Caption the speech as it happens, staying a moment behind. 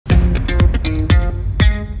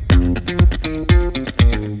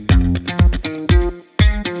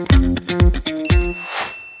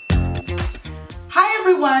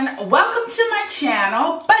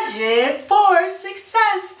channel, Budget for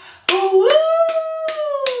Success. Woo!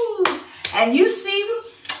 And you see,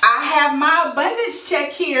 I have my abundance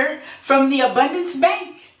check here from the Abundance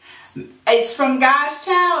Bank. It's from God's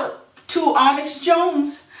Child to Onyx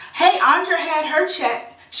Jones. Hey, Andra had her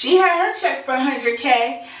check. She had her check for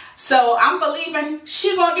 100K. So I'm believing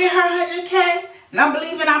she gonna get her 100K. And I'm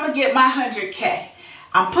believing I'm gonna get my 100K.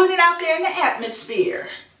 I'm putting it out there in the atmosphere.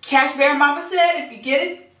 Cash Bear Mama said if you get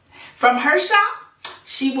it from her shop,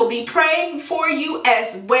 she will be praying for you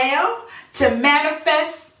as well to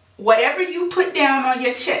manifest whatever you put down on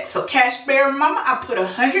your check. So Cash Bear Mama, I put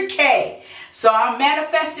 100K. So I'm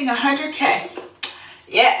manifesting 100K.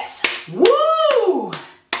 Yes. Woo!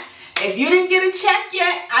 If you didn't get a check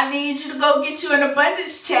yet, I need you to go get you an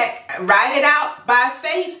abundance check. Write it out by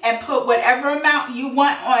faith and put whatever amount you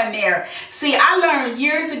want on there. See, I learned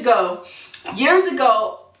years ago,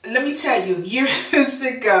 let me tell you, years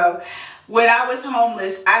ago, when I was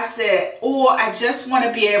homeless, I said, oh, I just want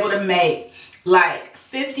to be able to make like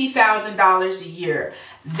 $50,000 a year.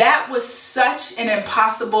 That was such an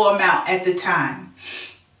impossible amount at the time.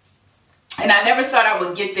 And I never thought I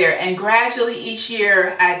would get there. And gradually each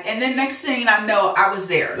year, and then next thing I know, I was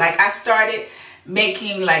there. Like I started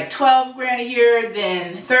making like 12 grand a year,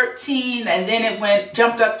 then 13, and then it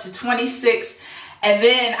jumped up to 26. And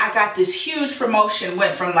then I got this huge promotion,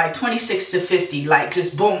 went from like 26 to 50, like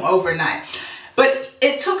just boom, overnight. But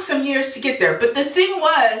it took some years to get there. But the thing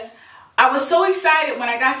was, I was so excited when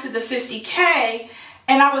I got to the 50K,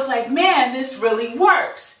 and I was like, man, this really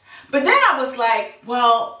works. But then I was like,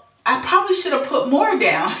 well, I probably should have put more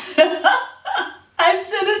down. I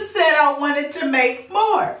should have said I wanted to make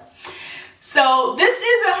more. So this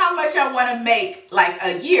isn't how much I want to make like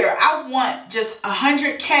a year. I want just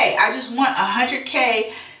 100K. I just want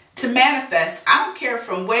 100K to manifest. I don't care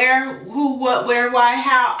from where, who, what, where, why,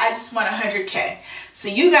 how. I just want 100K. So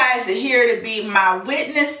you guys are here to be my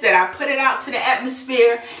witness that I put it out to the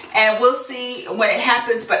atmosphere, and we'll see when it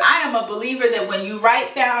happens. But I am a believer that when you write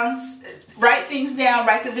things down,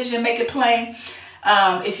 write the vision, make it plain.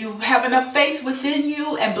 If you have enough faith within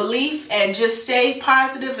you and belief and just stay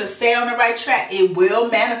positive and stay on the right track, it will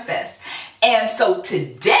manifest. And so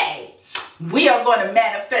today we are going to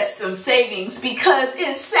manifest some savings because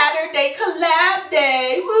it's Saturday Collab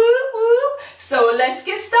Day. Woo, woo. So let's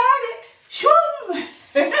get started. Shoo.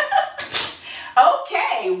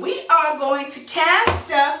 Okay, we are going to cash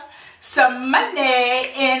stuff some money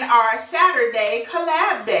in our Saturday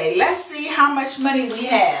Collab Day. Let's see how much money we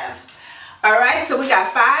have. All right, so we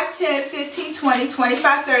got 5, 10, 15, 20,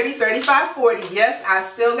 25, 30, 35, 40. Yes, I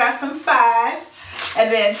still got some 5s.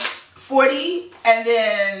 And then 40, and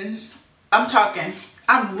then I'm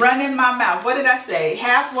running my mouth. What did I say?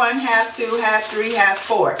 Half 1, half 2, half 3, half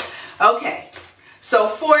 4. Okay, so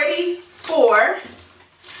 44.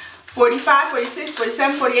 45, 46,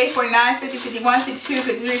 47, 48, 49, 50, 51, 52,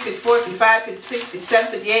 53, 54, 55, 56,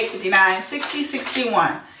 57, 58, 59, 60,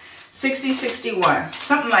 61. 60, 61.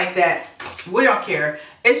 Something like that. We don't care.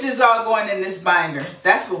 It's just all going in this binder.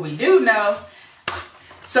 That's what we do know.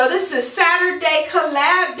 So this is Saturday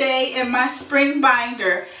Collab Day in my spring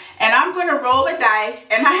binder. And I'm going to roll a dice.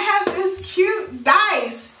 And I have this cute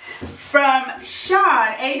dice from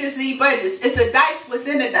Sean, A to Z Budgets. It's a dice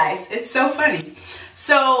within a dice. It's so funny.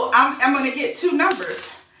 So I'm going to get 2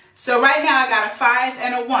 numbers. So right now I got a 5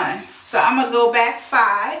 and a 1. So I'm going to go back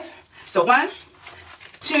 5. So 1,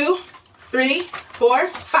 2, 3, 4,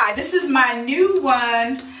 5. This is my new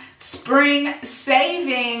one, spring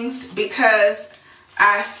savings, because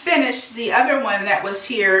I finished the other one that was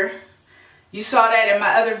here. You saw that in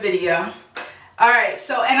my other video. All right,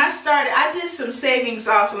 so, and I did some savings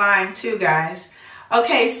offline too, guys.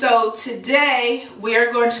 Okay, so today we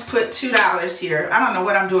are going to put $2 here. I don't know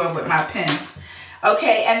what I'm doing with my pen.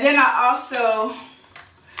 Okay, and then I also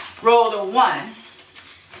rolled a 1,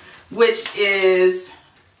 which is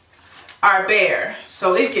our bear.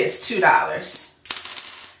 So it gets $2.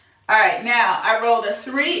 All right, now I rolled a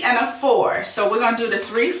 3 and a 4. So we're going to do the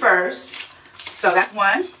 3 first. So that's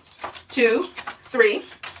 1, 2, 3.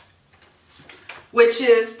 Which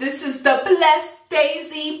is, this is the Blessed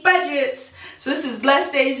Daisy Budgets. So this is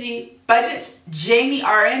Blessed Daisy Budgets, Jamie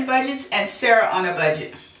RN Budgets, and Sarah on a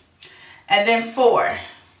budget. And then 4.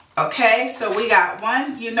 Okay, so we got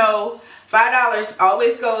 1. You know, $5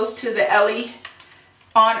 always goes to the Ellie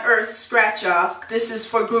on Earth scratch off. This is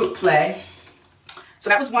for group play. So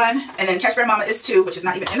that was 1. And then Cash Bear Mama is 2, which is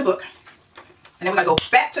not even in the book. And then we're going to go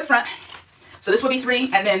back to front. So this will be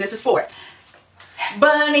 3, and then this is 4.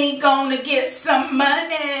 Bunny gonna get some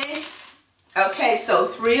money. Okay, so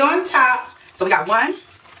 3 on top. So we got 1,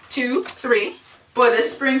 2, 3. Boy,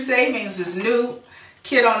 this spring savings is new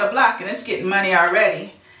kid on the block and it's getting money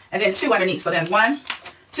already. And then 2 underneath. So then 1,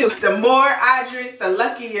 2. The more I drink, the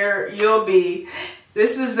luckier you'll be.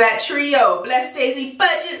 This is that trio. Bless Daisy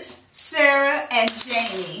Budgets, Sarah, and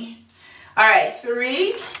Jamie. All right,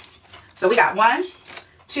 3. So we got 1,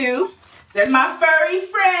 2. There's my furry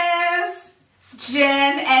friends,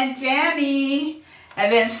 Jen and Danny.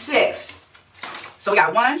 And then 6. So we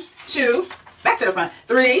got 1, 2. Back to the front.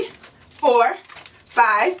 3, 4,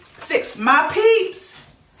 5, 6. My peeps.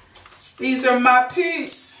 These are my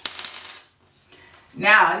peeps.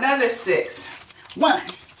 Now another 6. 1,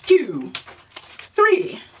 2,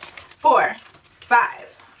 3, 4, 5.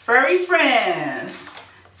 Furry friends.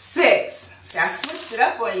 6. See, I switched it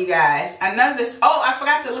up on you guys. Another. Oh, I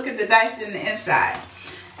forgot to look at the dice in the inside.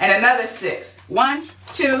 And another 6. 1,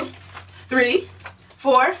 2, 3,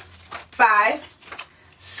 4, 5,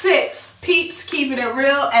 6. Peeps, keeping it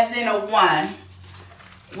real, and then a 1,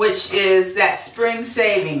 which is that spring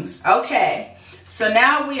savings. Okay, so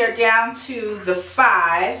now we are down to the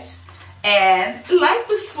 5s, and like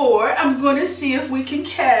before, I'm going to see if we can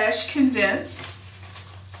cash condense.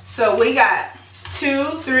 So we got 2,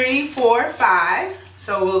 3, 4, 5.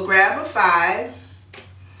 So we'll grab a 5.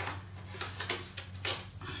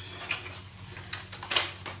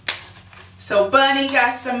 So Bunny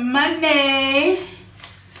got some money.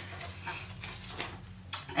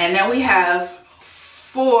 And then we have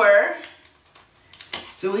 4.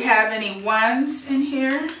 Do we have any 1s in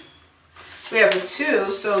here? We have a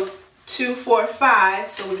 2, so 2, 4, 5.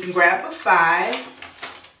 So we can grab a 5.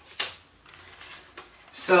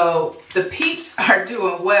 So the peeps are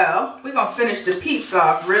doing well. We're going to finish the peeps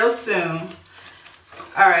off real soon.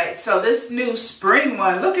 All right, so this new spring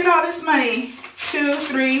one, look at all this money. 2,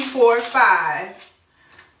 3, 4, 5.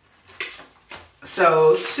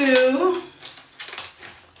 So 2,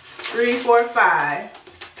 3, 4, 5.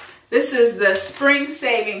 This is the spring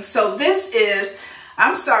savings. So this is,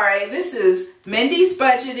 I'm sorry, this is Mindy's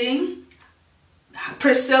Budgeting,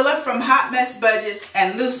 Priscilla from Hot Mess Budgets,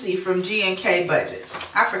 and Lucy from G&K Budgets.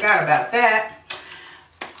 I forgot about that.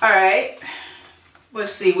 All right,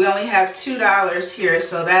 let's see, we only have $2 here,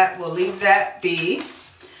 so that we'll leave that be.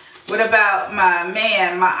 What about my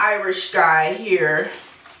man, my Irish guy here?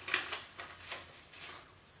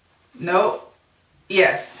 Nope.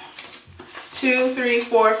 Yes. 2, 3,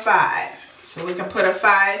 4, 5. So we can put a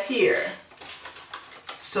 5 here.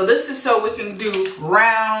 So this is so we can do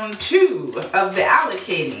round 2 of the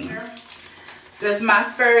allocating. Does my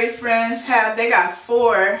furry friends have, they got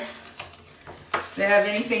 4. They have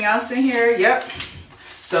anything else in here? Yep.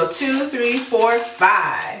 So 2, 3, 4,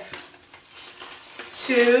 5.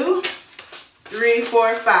 2, 3,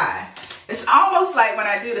 4, 5. It's almost like when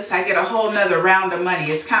I do this, I get a whole nother round of money.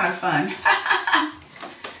 It's kind of fun.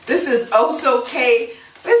 This is Also K. Is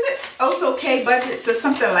it Also K Budgets or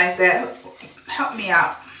something like that? Help me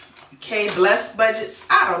out. K Bless Budgets.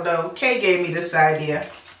 I don't know. K gave me this idea.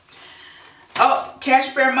 Oh,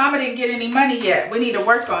 Cash Bear Mama didn't get any money yet. We need to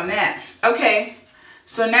work on that. Okay.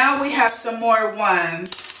 So now we have some more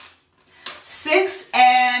 1s. 6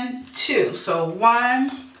 and 2. So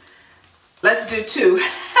 1. Let's do 2.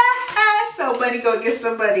 So Bunny go get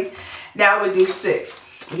somebody. Now we do 6.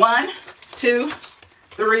 1, 2,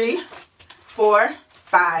 3, 4,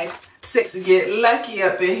 5, 6. Get lucky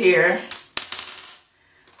up in here.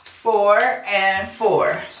 4 and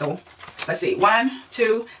 4. So let's see. 1,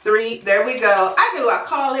 2, 3. There we go. I knew I'd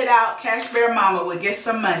call it out. Cash Bear Mama would get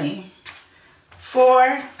some money.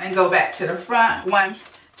 4 and go back to the front. 1,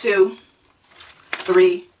 2,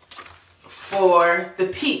 3, 4. The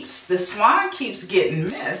peeps. The swan keeps getting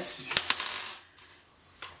missed.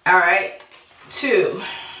 All right. 2.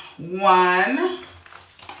 1,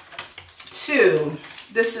 2.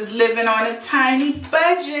 This is living on a tiny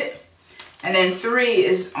budget. And then 3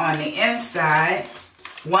 is on the inside.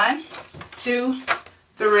 1, 2,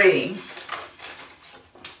 3.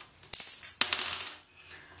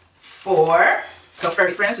 4. So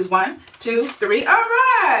furry friends is 1, 2, 3. All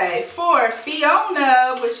right. 4.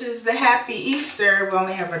 Fiona, which is the Happy Easter. We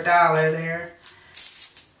only have $1 there.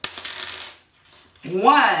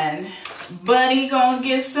 1. Bunny gonna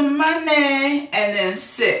get some money. And then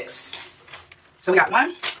 6. So we got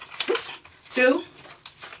 1, 2,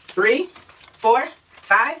 3, 4,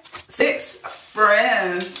 5, 6.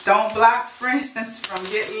 Friends. Don't block friends from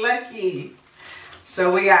getting lucky.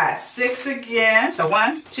 So we got 6 again. So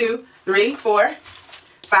 1, 2, 3, 4,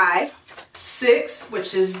 5, 6,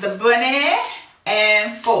 which is the bunny,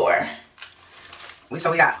 and 4.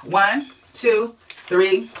 So we got 1, 2,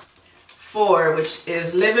 3, 4, which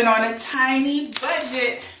is living on a tiny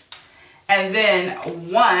budget. And then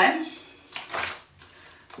 1,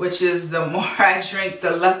 which is the more I drink,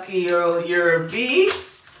 the luckier you'll be.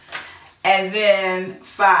 And then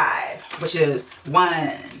 5, which is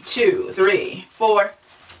 1, 2, 3, 4,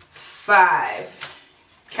 5.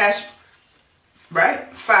 Cash,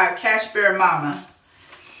 right? 5 Cash Bear Mama.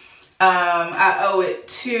 I owe it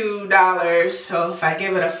 $2. So if I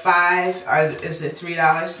give it a 5, or is it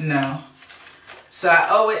 $3? No. So I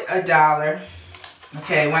owe it $1.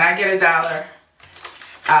 Okay, when I get $1,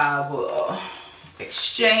 I will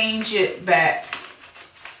exchange it back.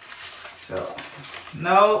 So,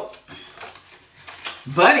 nope.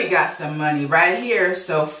 Bunny got some money right here.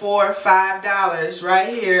 So $4, $5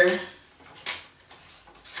 right here.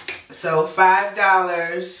 So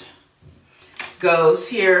 $5 goes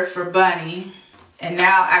here for Bunny. And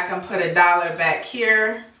now I can put $1 back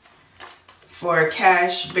here for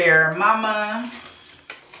Cash Bear Mama.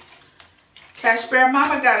 Cash Bear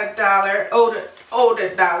Mama got $1. Owed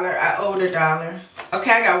 $1. I owed $1.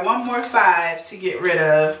 Okay, I got one more 5 to get rid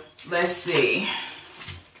of. Let's see.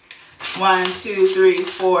 1, 2, 3,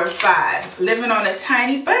 4, 5. Living on a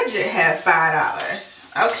tiny budget had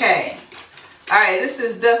 $5. Okay. All right, this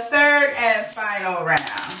is the third and final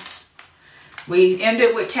round. We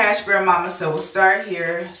ended with Cash Bear Mama, so we'll start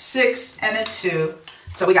here. 6 and a 2.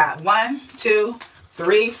 So we got 1, 2,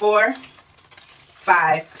 3, 4,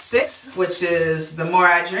 5, 6, which is the more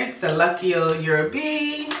I drink, the luckier you'll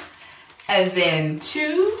be. And then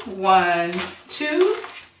 2, 1, 2.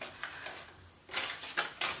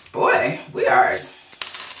 Boy, we are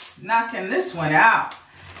knocking this one out.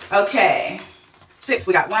 Okay. 6,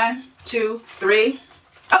 we got 1, 2, 3.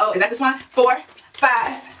 Uh-oh, is that the swan? 4,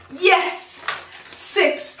 5. Yes!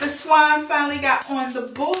 6. The swan finally got on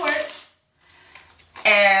the board.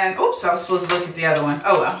 And, oops, I was supposed to look at the other one.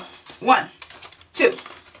 Oh, well. 1, 2,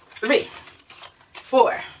 3,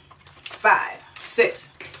 4, 5,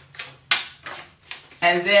 6.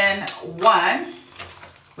 And then 1,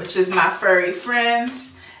 which is my furry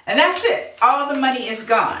friends. And that's it. All the money is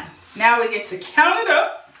gone. Now we get to count it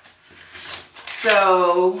up.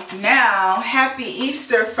 So now, Happy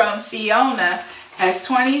Easter from Fiona has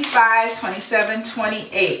 25, 27,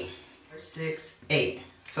 28. 6, 8.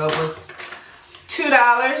 So it was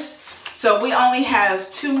 $2. So we only have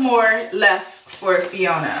 2 more left for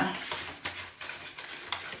Fiona.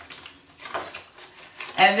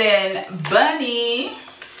 And then Bunny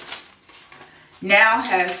now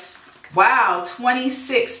has, wow,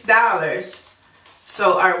 $26.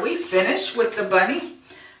 So are we finished with the Bunny?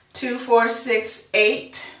 2, 4, 6,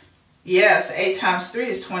 8. Yes, 8 times 3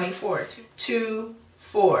 is 24. 2,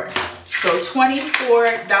 4. So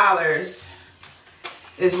 $24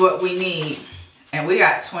 is what we need. And we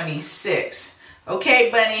got 26. Okay,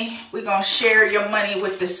 Bunny, we're going to share your money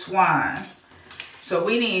with the swan. So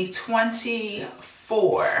we need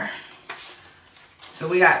 24. So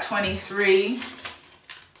we got 23.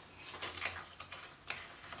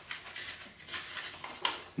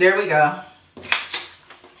 There we go.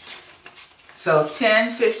 So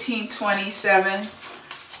 10, 15, 27,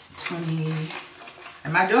 20.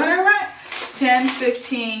 Am I doing it right? 10,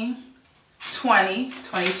 15, 20,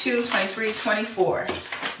 22, 23, 24.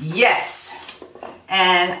 Yes.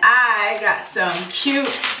 And I got some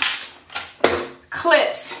cute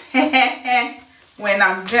clips when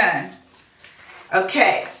I'm done.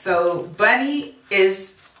 Okay, so Bunny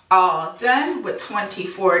is all done with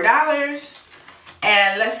 $24.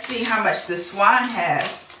 And let's see how much the swan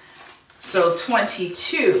has. So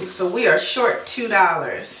 22. So we are short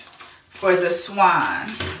 $2 for the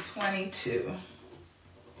swan. 22.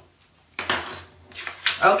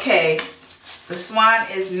 Okay, the swan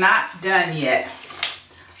is not done yet.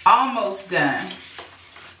 Almost done.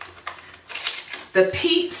 The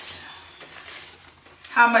peeps.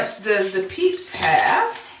 How much does the peeps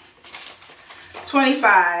have?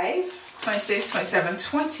 25, 26, 27,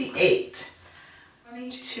 28.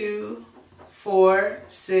 22, 4,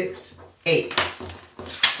 6, 8.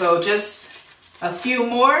 So just a few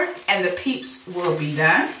more and the peeps will be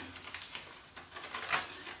done.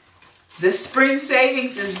 The spring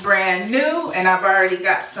savings is brand new and I've already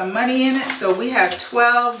got some money in it. So we have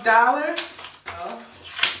 $12.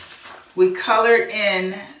 We colored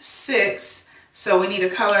in 6. So we need to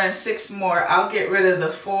color in 6 more. I'll get rid of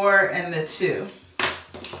the 4 and the 2.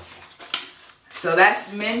 So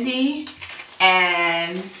that's Mindy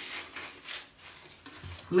and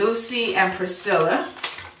Lucy and Priscilla.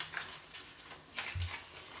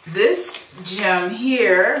 This gem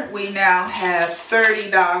here, we now have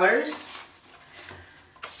 $30.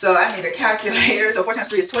 So I need a calculator. So 4 times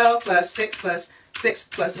 3 is 12 plus 6 plus 6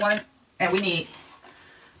 plus 1. And we need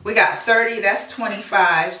We got 30, that's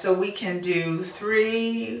 25. So we can do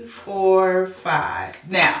 3, 4, 5.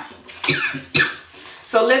 Now,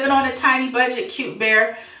 so living on a tiny budget, Cute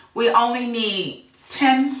Bear, we only need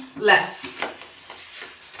 10 left.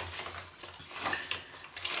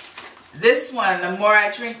 This one, the more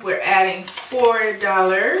I drink, we're adding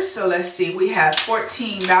 $4. So let's see, we have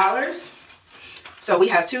 $14. So we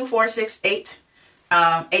have 2, 4, 6, 8.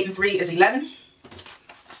 8 and 3 is 11.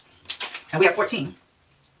 And we have 14.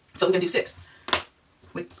 So we can do 6.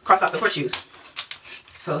 We cross off the horseshoes.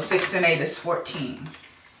 So 6 and 8 is 14.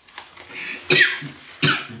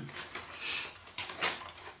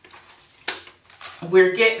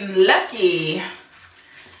 We're getting lucky.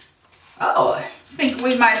 Oh, I think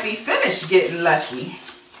we might be finished getting lucky.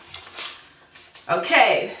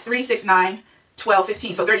 Okay, 3, 6, 9, 12,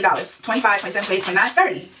 15. So $30. 25, 27, 28, 29,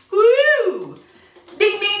 30. Woo!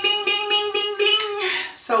 Ding, ding, ding, ding, ding, ding, ding.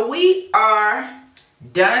 So we are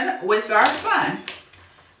done with our fun.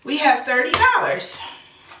 We have $30.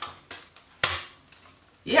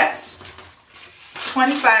 Yes.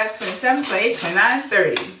 25, 27, 28, 29,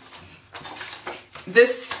 30.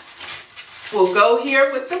 This will go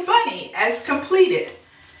here with the bunny as completed.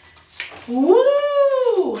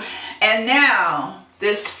 Woo! And now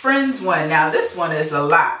this friends one. Now this one is a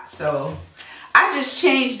lot. So I just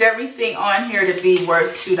changed everything on here to be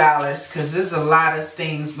worth $2 because there's a lot of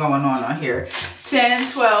things going on here. 10,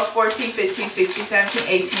 12, 14, 15, 16, 17,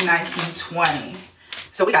 18, 19, 20.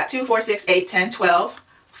 So we got 2, 4, 6, 8, 10, 12,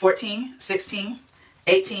 14, 16,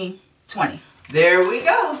 18, 20. There we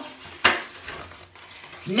go.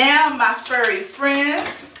 Now, my furry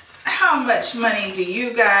friends, how much money do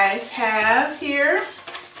you guys have here?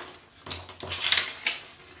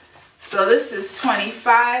 So this is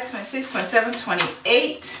 25, 26, 27,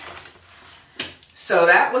 28. So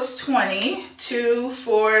that was 20, 2,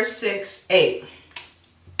 4, 6, 8.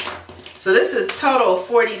 So this is a total of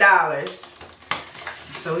 $40.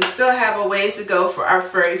 So we still have a ways to go for our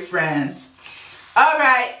furry friends. All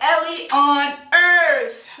right, Ellie on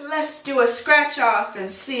Earth. Let's do a scratch off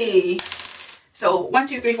and see. So 1,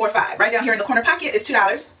 2, 3, 4, 5. Right down here in the corner pocket is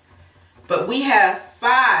 $2. But we have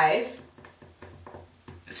 5.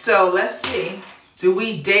 So let's see. Do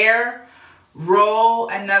we dare roll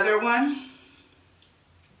another one?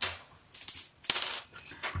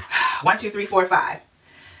 1, 2, 3, 4, 5.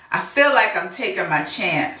 I feel like I'm taking my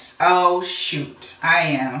chance. Oh shoot, I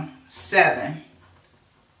am. 7.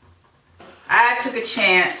 I took a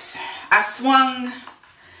chance. I swung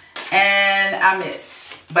and I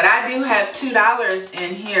missed. But I do have $2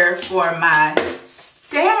 in here for my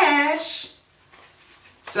stash.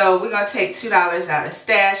 So we're going to take $2 out of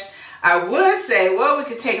stash. I would say, well, we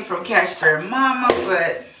could take it from Cash for Mama,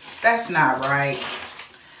 but that's not right.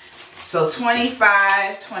 So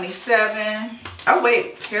 25, 27. Oh,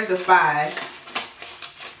 wait, here's a 5.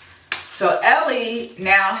 So Ellie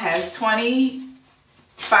now has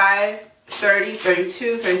 25, 30,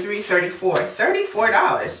 32, 33, 34.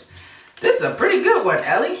 $34. This is a pretty good one,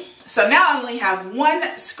 Ellie. So now I only have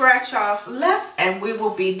 1 scratch off left and we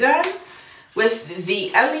will be done with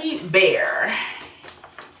the Ellie Bear.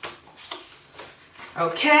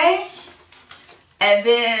 Okay. And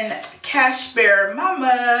then Cash Bear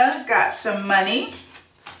Mama got some money.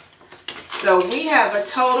 So we have a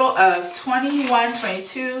total of 21,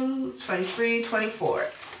 22, 23, 24.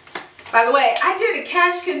 By the way, I did a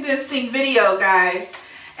cash condensing video, guys,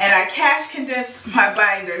 and I cash condensed my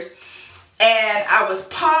binders, and I was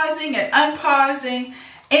pausing and unpausing.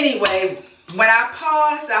 Anyway, when I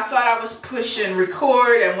paused, I thought I was pushing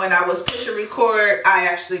record, and when I was pushing record, I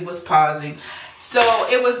actually was pausing. So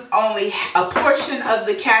it was only a portion of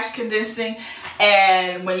the cash condensing,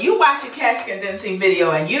 and when you watch a cash condensing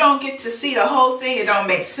video and you don't get to see the whole thing, it don't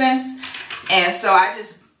make sense. And so I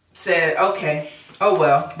just said, okay, oh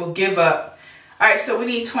well, we'll give up. All right, so we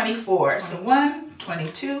need 24. So 1,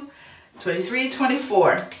 22, 23,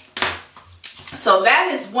 24. So that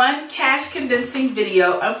is 1 cash condensing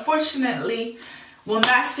video. Unfortunately, will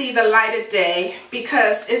not see the light of day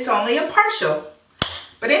because it's only a partial.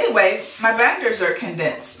 But anyway, my binders are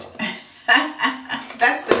condensed.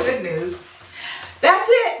 That's the good news. That's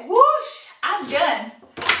it. Whoosh, I'm done.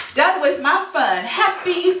 Done with my fun.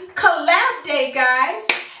 Happy collab day, guys.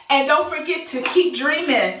 And don't forget to keep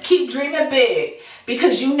dreaming big,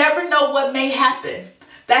 because you never know what may happen.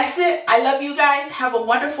 That's it. I love you guys. Have a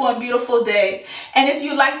wonderful and beautiful day. And if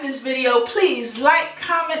you like this video, please like,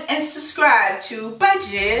 comment, and subscribe to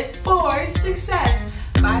Budget for Success.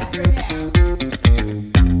 Bye for now.